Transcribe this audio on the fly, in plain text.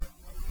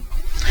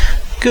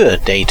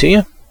Good day to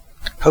you.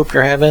 Hope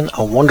you're having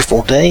a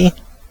wonderful day.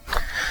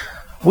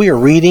 We are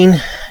reading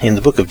in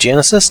the book of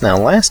Genesis. Now,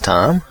 last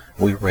time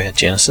we read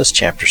Genesis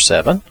chapter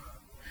 7.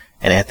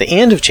 And at the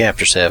end of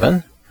chapter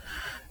 7,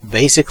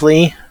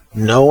 basically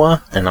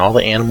Noah and all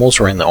the animals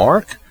were in the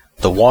ark.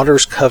 The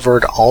waters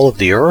covered all of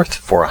the earth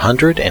for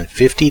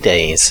 150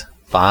 days,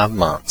 5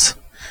 months.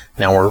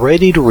 Now we're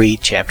ready to read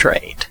chapter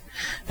 8.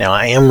 Now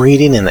I am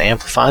reading in the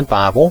Amplified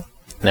Bible.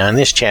 Now in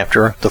this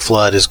chapter, the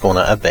flood is going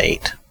to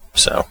abate.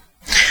 So,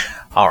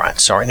 alright,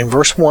 starting in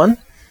verse 1.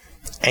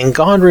 And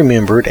God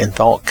remembered and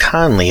thought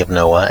kindly of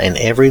Noah and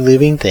every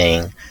living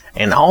thing,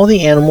 and all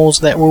the animals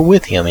that were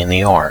with him in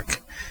the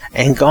ark.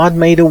 And God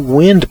made a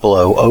wind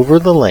blow over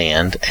the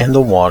land, and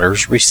the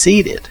waters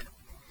receded.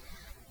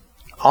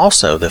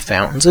 Also the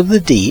fountains of the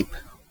deep,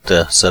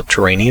 the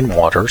subterranean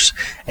waters,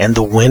 and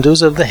the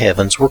windows of the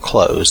heavens were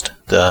closed.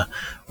 The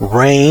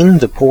rain,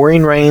 the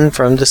pouring rain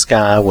from the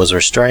sky was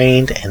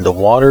restrained, and the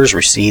waters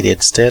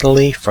receded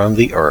steadily from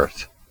the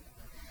earth.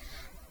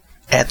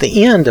 At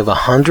the end of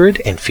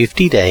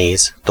 150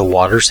 days, the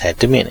waters had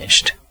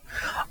diminished.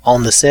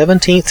 On the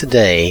 17th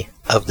day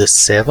of the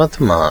 7th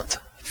month,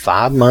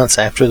 5 months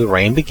after the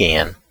rain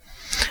began,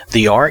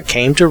 the ark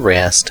came to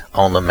rest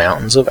on the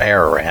mountains of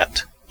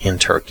Ararat in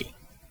Turkey.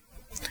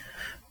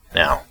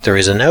 Now, there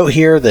is a note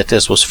here that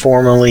this was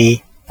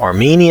formerly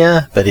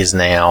Armenia, but is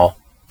now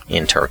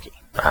in Turkey.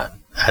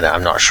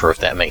 I'm not sure if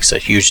that makes a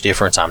huge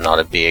difference. I'm not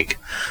a big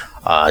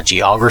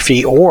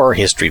geography or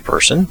history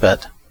person,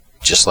 but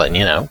just letting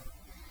you know.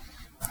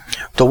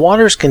 The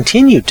waters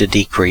continued to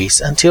decrease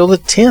until the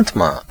 10th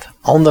month.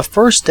 On the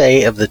first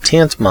day of the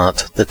 10th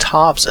month, the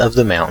tops of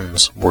the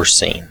mountains were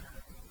seen.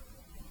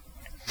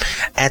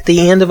 At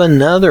the end of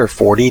another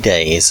 40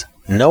 days,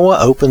 Noah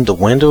opened the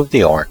window of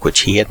the ark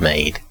which he had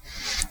made,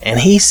 and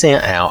he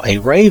sent out a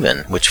raven,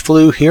 which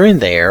flew here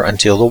and there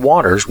until the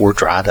waters were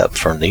dried up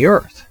from the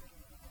earth.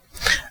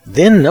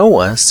 Then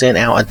Noah sent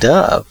out a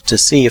dove to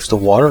see if the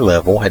water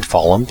level had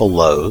fallen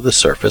below the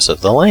surface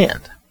of the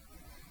land.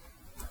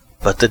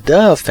 But the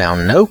dove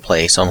found no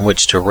place on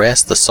which to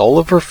rest the sole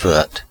of her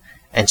foot,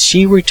 and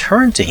she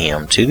returned to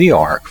him to the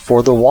ark,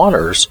 for the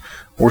waters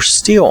were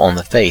still on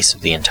the face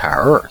of the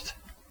entire earth.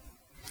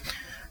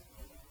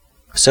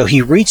 So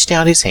he reached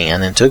out his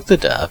hand and took the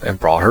dove and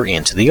brought her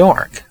into the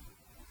ark.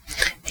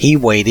 He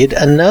waited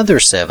another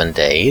 7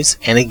 days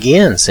and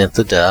again sent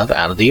the dove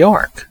out of the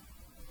ark.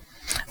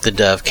 The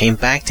dove came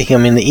back to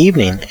him in the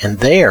evening, and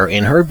there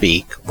in her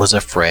beak was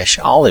a fresh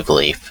olive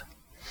leaf.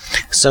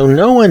 So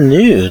Noah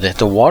knew that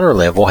the water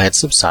level had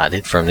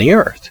subsided from the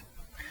earth.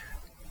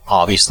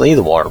 Obviously,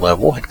 the water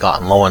level had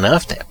gotten low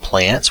enough that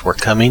plants were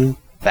coming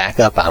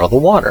back up out of the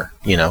water.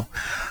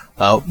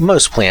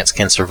 Most plants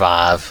can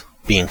survive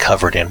being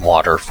covered in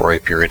water for a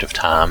period of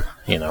time,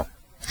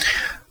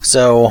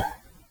 So,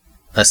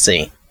 let's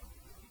see.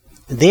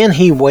 Then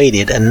he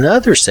waited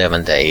another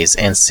 7 days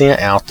and sent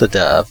out the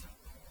dove,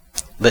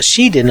 but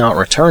she did not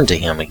return to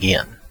him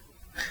again.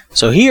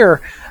 So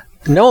here,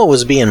 Noah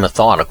was being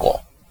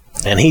methodical.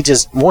 And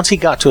once he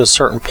got to a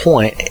certain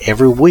point,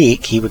 every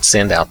week he would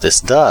send out this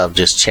dove,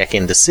 just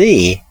checking to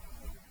see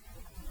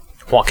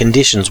what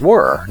conditions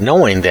were,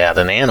 knowing that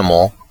an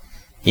animal,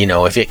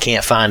 if it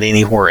can't find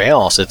anywhere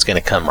else, it's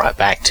going to come right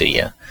back to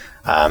you.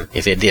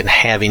 If it didn't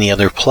have any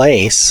other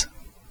place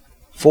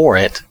for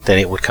it, then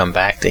it would come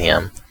back to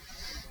him.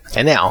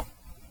 And now,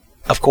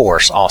 of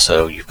course,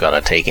 also you've got to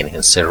take into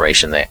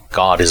consideration that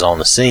God is on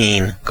the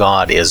scene.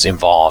 God is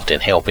involved in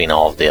helping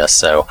all of this.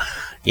 So,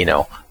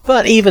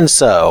 but even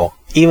so,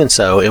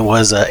 it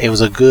was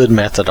a good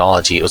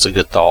methodology. It was a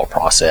good thought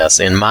process.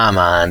 In my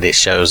mind, it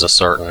shows a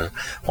certain,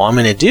 I'm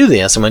going to do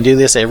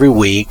this every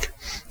week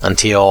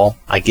until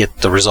I get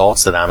the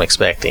results that I'm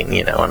expecting,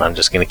 and I'm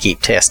just going to keep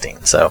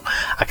testing. So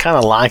I kind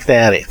of like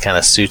that. It kind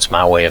of suits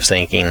my way of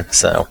thinking.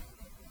 So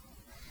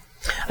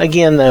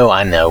again, though,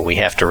 I know we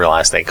have to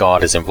realize that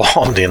God is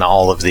involved in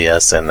all of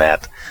this, and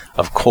that,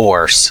 of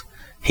course,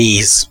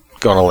 He's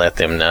going to let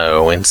them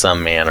know in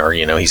some manner.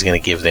 He's going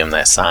to give them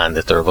that sign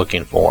that they're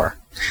looking for.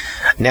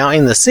 Now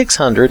in the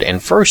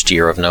 601st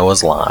year of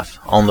Noah's life,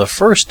 on the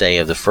first day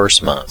of the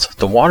first month,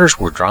 the waters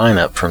were drying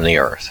up from the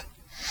earth.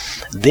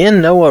 Then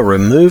Noah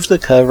removed the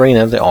covering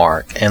of the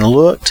ark and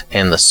looked,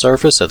 and the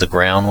surface of the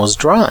ground was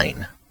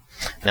drying.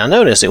 Now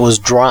notice it was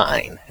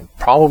drying,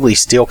 probably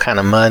still kind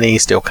of muddy,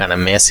 still kind of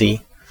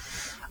messy.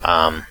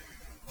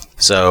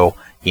 So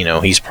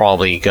he's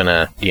probably going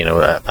to,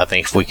 I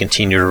think if we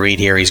continue to read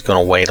here, he's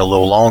going to wait a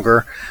little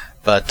longer.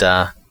 But,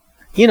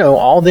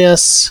 all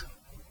this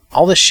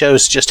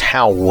shows just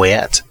how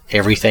wet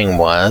everything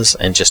was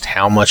and just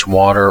how much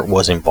water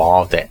was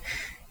involved, that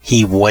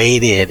he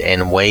waited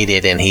and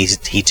waited, and he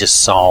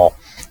just saw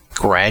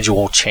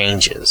gradual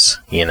changes.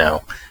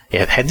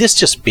 Had this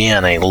just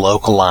been a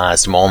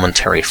localized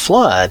momentary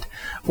flood,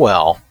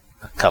 well,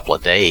 a couple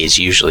of days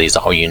usually is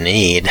all you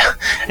need,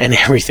 and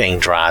everything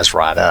dries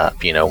right up,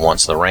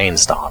 once the rain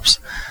stops.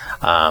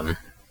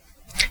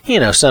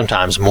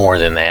 Sometimes more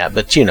than that,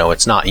 but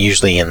it's not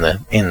usually in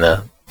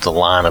the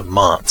line of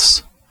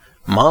months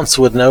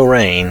with no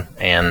rain,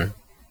 and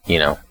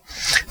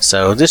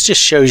So this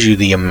just shows you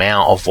the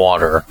amount of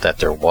water that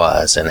there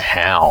was and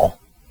how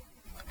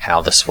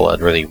this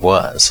flood really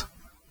was.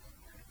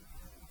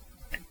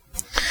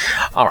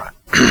 All right.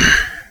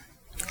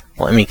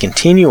 Let me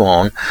continue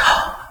on.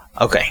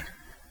 Okay.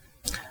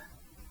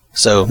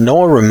 So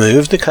Noah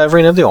removed the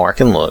covering of the ark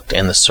and looked,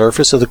 and the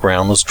surface of the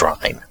ground was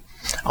dry.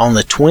 On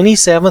the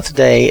 27th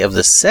day of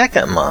the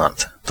 2nd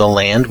month, the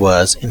land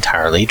was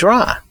entirely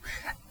dry.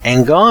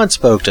 And God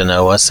spoke to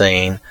Noah,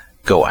 saying,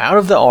 "Go out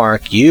of the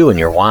ark, you and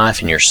your wife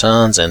and your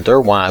sons and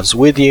their wives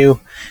with you.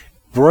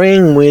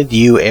 Bring with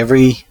you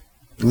every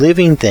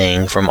living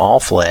thing from all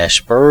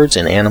flesh, birds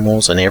and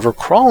animals, and every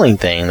crawling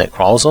thing that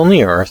crawls on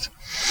the earth,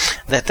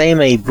 that they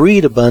may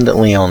breed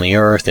abundantly on the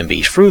earth and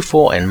be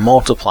fruitful and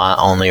multiply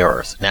on the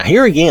earth." Now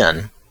here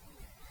again,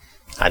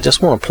 I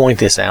just want to point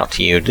this out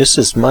to you. This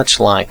is much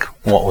like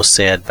what was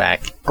said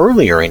back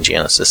earlier in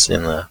Genesis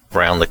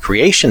around the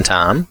creation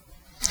time.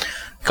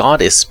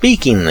 God is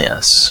speaking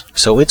this,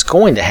 so it's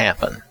going to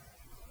happen.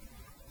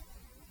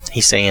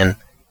 He's saying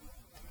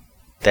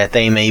that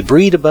they may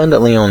breed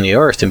abundantly on the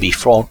earth and be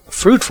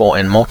fruitful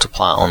and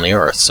multiply on the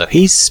earth. So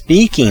he's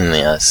speaking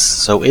this,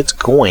 so it's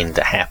going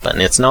to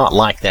happen. It's not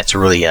like that's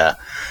really a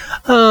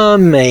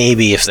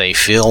maybe if they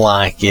feel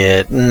like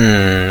it,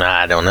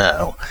 I don't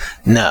know.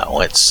 No,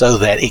 it's so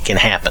that it can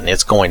happen.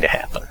 It's going to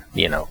happen.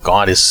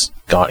 God is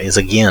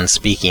again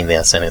speaking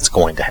this, and it's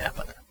going to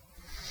happen.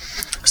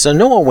 So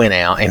Noah went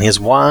out, and his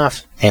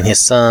wife and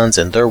his sons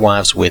and their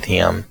wives with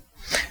him.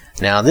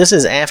 Now this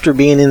is after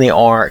being in the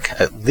ark.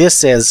 This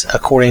says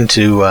according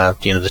to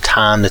the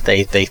time that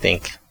they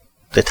think,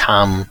 the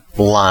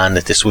timeline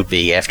that this would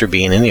be after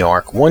being in the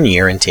ark, 1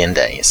 year and 10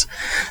 days.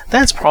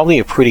 That's probably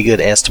a pretty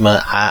good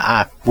estimate.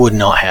 I would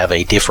not have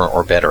a different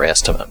or better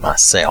estimate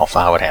myself.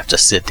 I would have to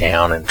sit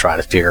down and try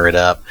to figure it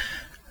up.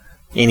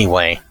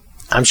 Anyway,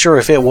 I'm sure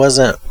if it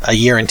wasn't a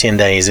year and 10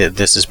 days,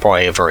 this is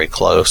probably a very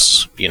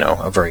close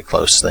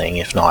thing,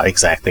 if not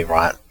exactly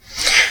right.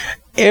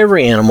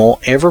 Every animal,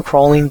 every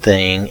crawling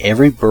thing,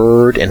 every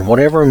bird, and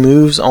whatever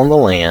moves on the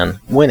land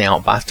went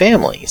out by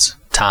families,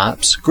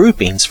 types,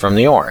 groupings from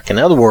the ark. In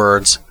other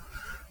words,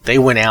 they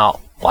went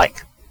out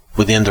like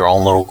within their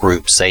own little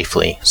group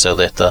safely, so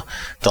that the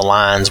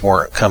lions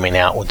weren't coming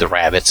out with the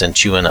rabbits and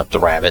chewing up the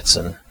rabbits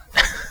and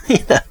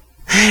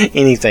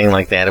anything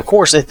like that. Of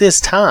course, at this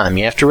time,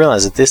 you have to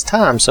realize at this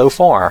time so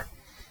far,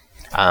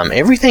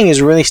 everything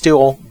is really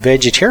still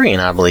vegetarian,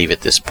 I believe,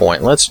 at this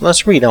point.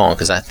 Let's read on,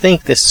 because I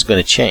think this is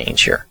going to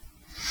change here.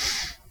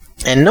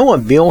 And Noah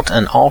built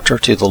an altar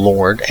to the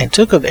Lord, and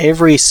took of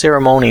every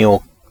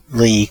ceremonially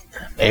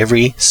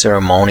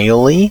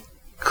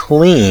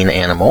clean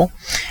animal,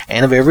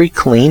 and of every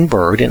clean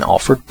bird, and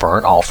offered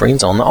burnt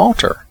offerings on the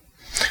altar.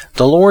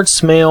 The Lord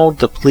smelled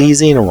the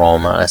pleasing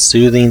aroma, a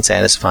soothing,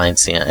 satisfying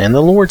scent. And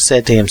the Lord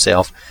said to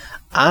himself,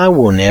 "I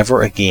will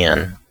never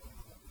again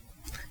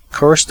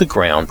curse the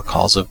ground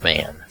because of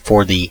man,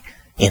 for the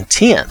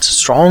intense,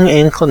 strong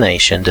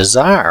inclination,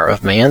 desire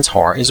of man's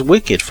heart is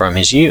wicked from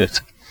his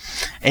youth.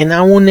 And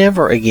I will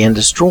never again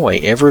destroy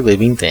every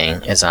living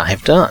thing as I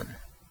have done.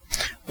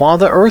 While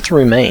the earth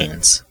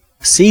remains,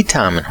 seed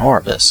time and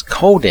harvest,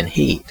 cold and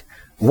heat,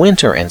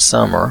 winter and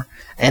summer,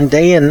 and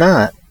day and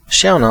night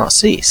shall not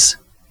cease."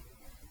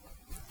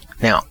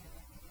 Now,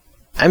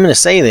 I'm going to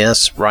say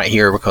this right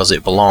here because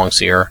it belongs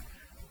here.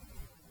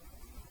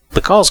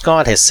 Because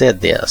God has said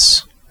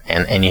this,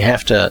 and you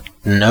have to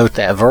note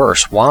that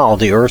verse, while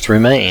the earth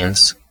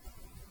remains.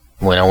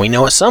 Well, we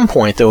know at some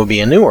point there will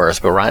be a new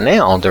earth, but right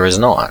now there is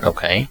not,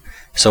 okay?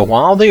 So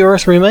while the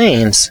earth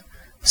remains,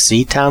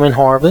 seed time and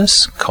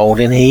harvest, cold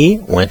and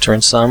heat, winter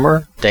and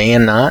summer, day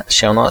and night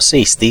shall not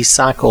cease. These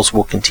cycles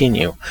will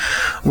continue.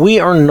 We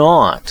are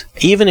not,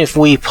 even if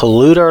we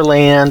pollute our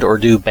land or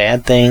do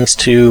bad things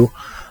to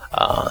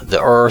the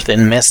earth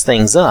and mess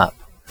things up,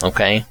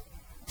 okay,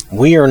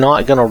 we are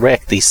not going to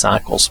wreck these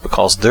cycles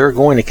because they're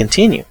going to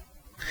continue.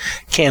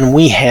 Can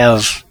we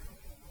have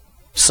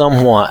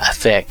somewhat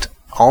effect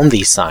on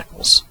these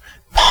cycles?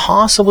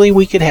 Possibly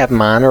we could have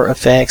minor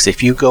effects.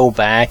 If you go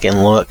back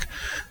and look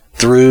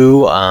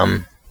through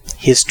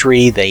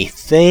history, they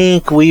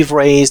think we've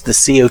raised the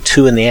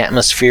CO2 in the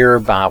atmosphere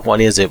by,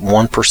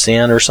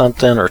 1% or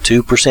something, or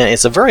 2%.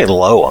 It's a very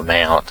low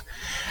amount,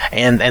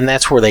 and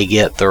that's where they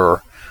get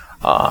their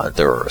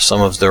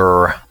some of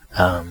their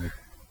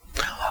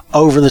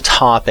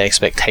over-the-top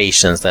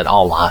expectations that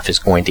all life is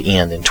going to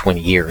end in 20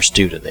 years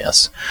due to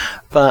this.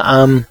 But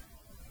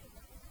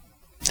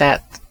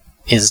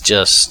that's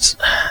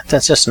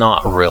just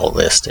not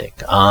realistic.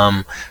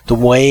 The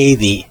way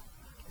the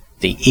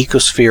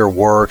ecosphere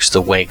works,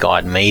 the way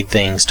God made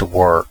things to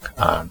work,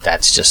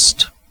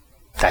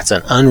 that's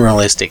an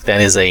unrealistic, that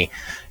is a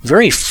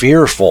very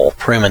fearful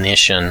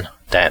premonition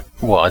that,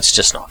 well, it's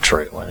just not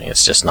true. I mean,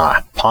 it's just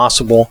not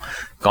possible.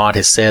 God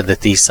has said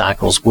that these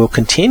cycles will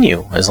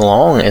continue as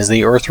long as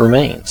the earth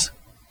remains.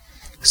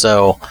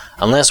 So,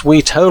 unless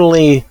we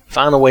totally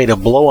find a way to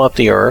blow up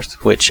the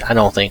earth, which I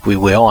don't think we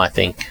will, I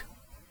think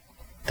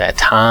that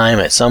time,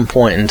 at some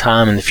point in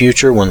time in the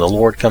future, when the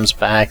Lord comes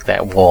back,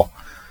 that will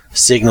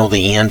signal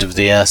the end of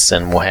this,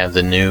 and we'll have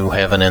the new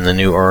heaven and the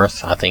new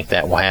earth. I think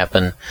that will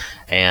happen,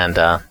 and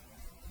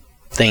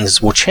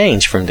things will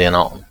change from then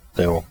on.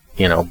 They will,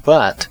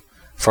 but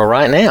for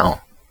right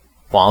now,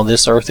 while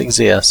this earth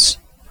exists,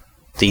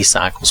 these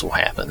cycles will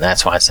happen.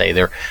 That's why I say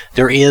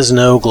there is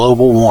no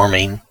global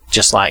warming.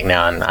 Just like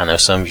now, and I know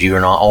some of you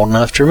are not old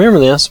enough to remember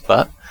this,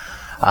 but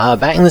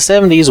back in the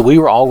 70s, we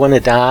were all going to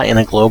die in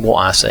a global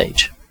ice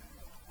age.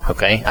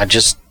 Okay, I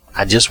just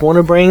want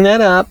to bring that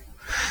up.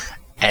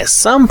 At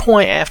some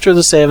point after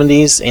the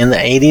 70s, in the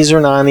 80s or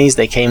 90s,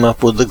 they came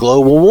up with the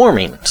global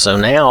warming. So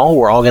now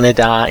we're all going to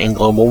die in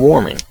global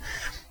warming.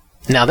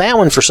 Now that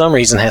one, for some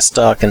reason, has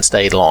stuck and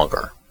stayed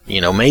longer.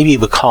 Maybe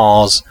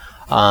because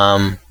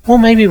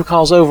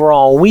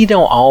overall we're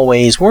not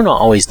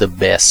always the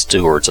best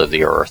stewards of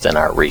the earth and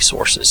our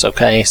resources.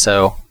 Okay,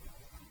 so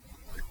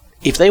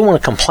if they want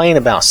to complain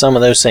about some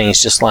of those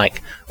things, just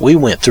like we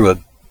went through a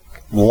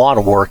lot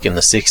of work in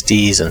the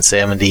 60s and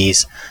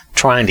 70s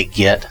trying to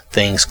get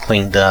things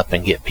cleaned up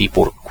and get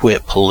people to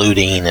quit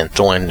polluting and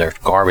throwing their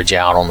garbage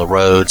out on the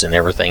roads and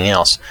everything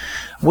else.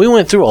 We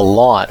went through a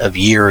lot of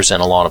years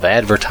and a lot of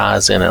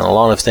advertising and a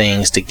lot of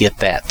things to get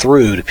that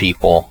through to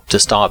people to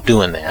stop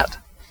doing that.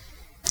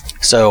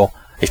 So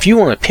if you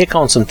want to pick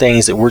on some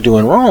things that we're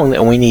doing wrong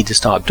that we need to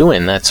stop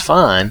doing, that's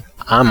fine.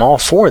 I'm all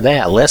for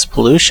that. Less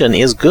pollution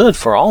is good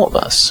for all of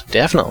us.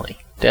 Definitely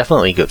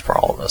good for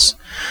all of us.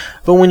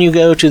 But when you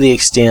go to the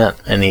extent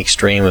and the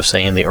extreme of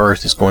saying the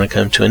earth is going to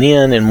come to an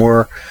end and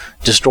we're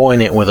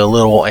destroying it with a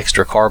little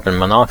extra carbon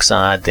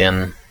monoxide,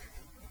 then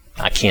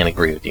I can't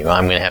agree with you.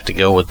 I'm going to have to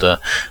go with the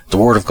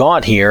Word of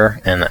God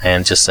here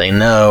and just say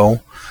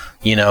no.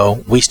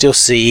 We still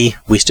see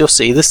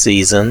the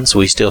seasons.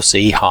 We still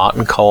see hot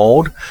and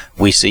cold.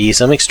 We see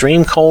some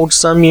extreme cold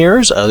some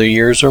years. Other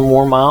years are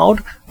more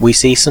mild. We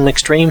see some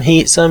extreme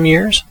heat some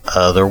years.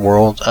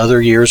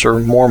 Other years are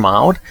more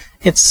mild.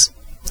 It's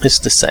the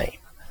same.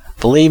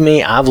 Believe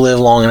me, I've lived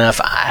long enough.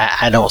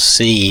 I don't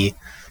see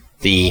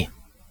the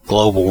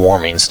global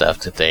warming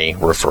stuff that they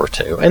refer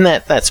to, and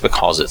that's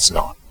because it's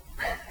not.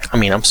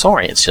 I'm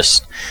sorry. It's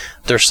just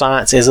their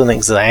science isn't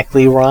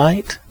exactly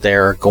right.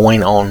 They're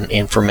going on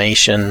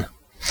information.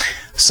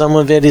 Some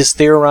of it is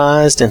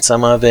theorized, and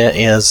some of it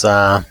is,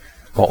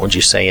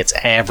 it's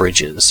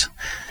averages.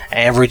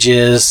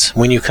 Averages,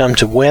 when you come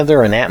to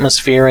weather and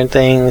atmosphere and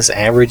things, an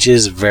average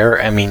is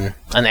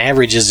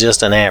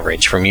just an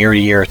average. From year to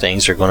year,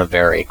 things are going to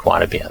vary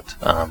quite a bit.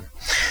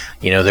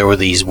 There were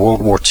these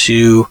World War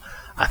II,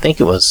 I think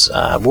it was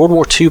World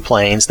War II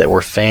planes that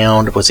were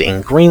found. Was it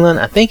in Greenland?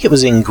 I think it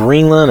was in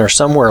Greenland or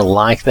somewhere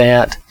like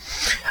that.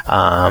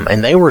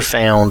 And they were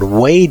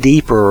found way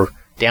deeper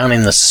down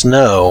in the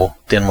snow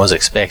than was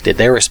expected.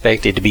 They were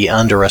expected to be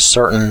under a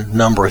certain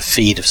number of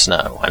feet of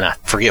snow. And I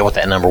forget what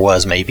that number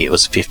was. Maybe it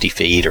was 50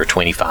 feet or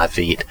 25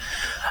 feet.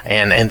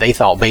 And they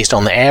thought based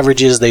on the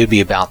averages, they would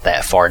be about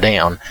that far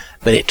down.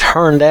 But it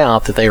turned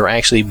out that they were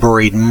actually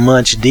buried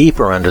much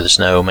deeper under the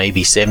snow,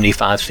 maybe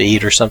 75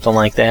 feet or something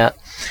like that.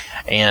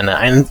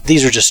 And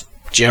these are just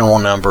general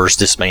numbers.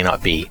 This may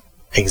not be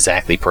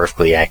exactly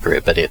perfectly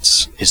accurate, but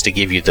it's to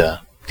give you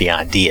the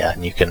idea,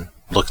 and you can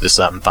look this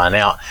up and find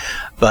out.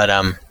 But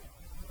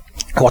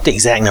what the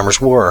exact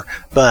numbers were,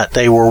 but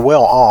they were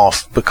well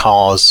off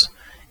because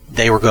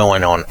they were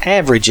going on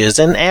averages,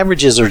 and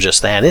averages are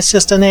just that. It's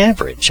just an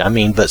average.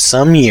 But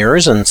some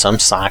years and some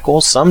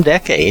cycles, some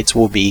decades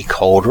will be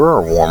colder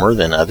or warmer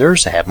than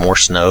others, have more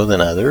snow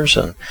than others,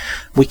 and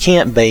we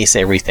can't base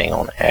everything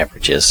on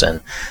averages.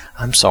 And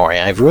I'm sorry,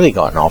 I've really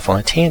gotten off on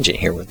a tangent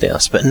here with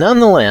this, but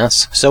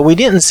nonetheless, so we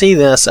didn't see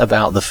this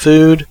about the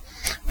food.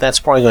 That's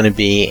probably going to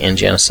be in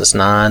Genesis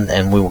 9,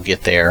 and we will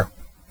get there.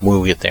 We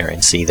will get there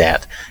and see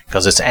that,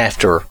 because it's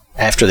after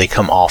they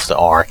come off the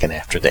ark and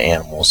after the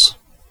animals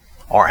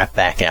are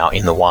back out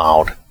in the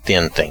wild,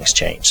 then things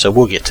change. So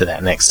we'll get to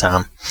that next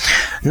time.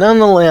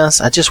 Nonetheless,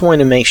 I just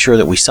wanted to make sure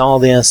that we saw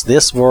this.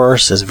 This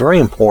verse is very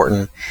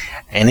important,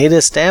 and it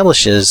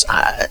establishes,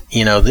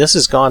 this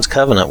is God's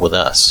covenant with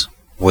us,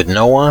 with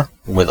Noah,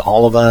 with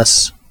all of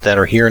us that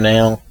are here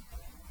now.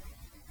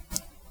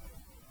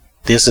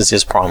 This is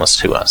his promise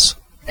to us,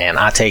 and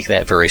I take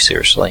that very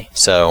seriously.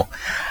 So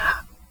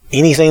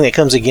anything that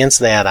comes against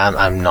that,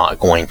 I'm not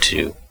going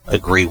to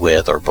agree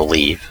with or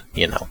believe.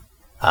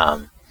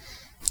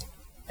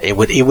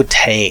 It would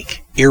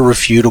take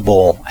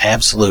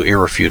absolute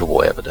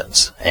irrefutable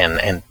evidence,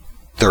 and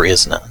there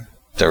is none.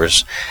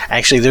 There's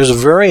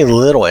very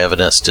little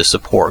evidence to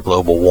support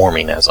global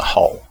warming as a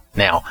whole.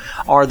 Now,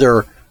 are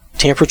there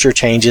temperature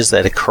changes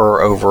that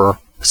occur over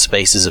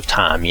spaces of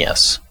time?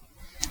 Yes.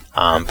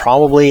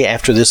 Probably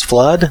after this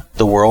flood,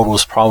 the world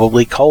was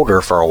probably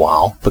colder for a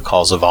while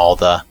because of all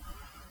the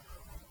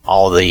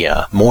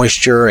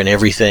moisture and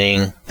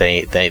everything.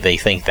 They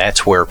think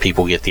that's where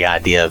people get the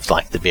idea of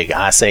like the big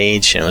ice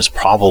age, and it was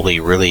probably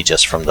really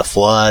just from the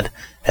flood.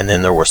 And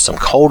then there were some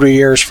colder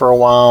years for a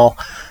while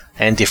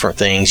and different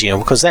things,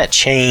 because that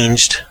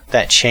changed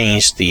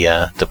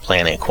the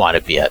planet quite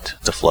a bit.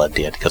 The flood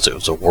did, because it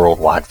was a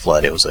worldwide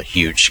flood. It was a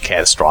huge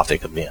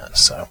catastrophic event.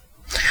 So,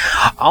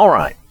 all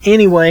right.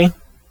 Anyway,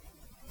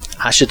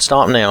 I should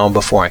stop now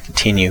before I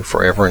continue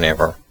forever and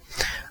ever.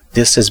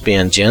 This has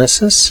been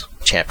Genesis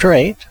chapter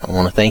 8. I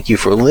want to thank you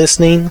for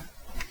listening.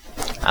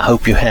 I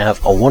hope you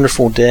have a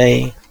wonderful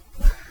day.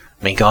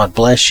 May God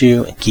bless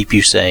you and keep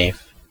you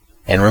safe.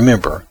 And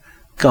remember,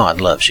 God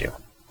loves you.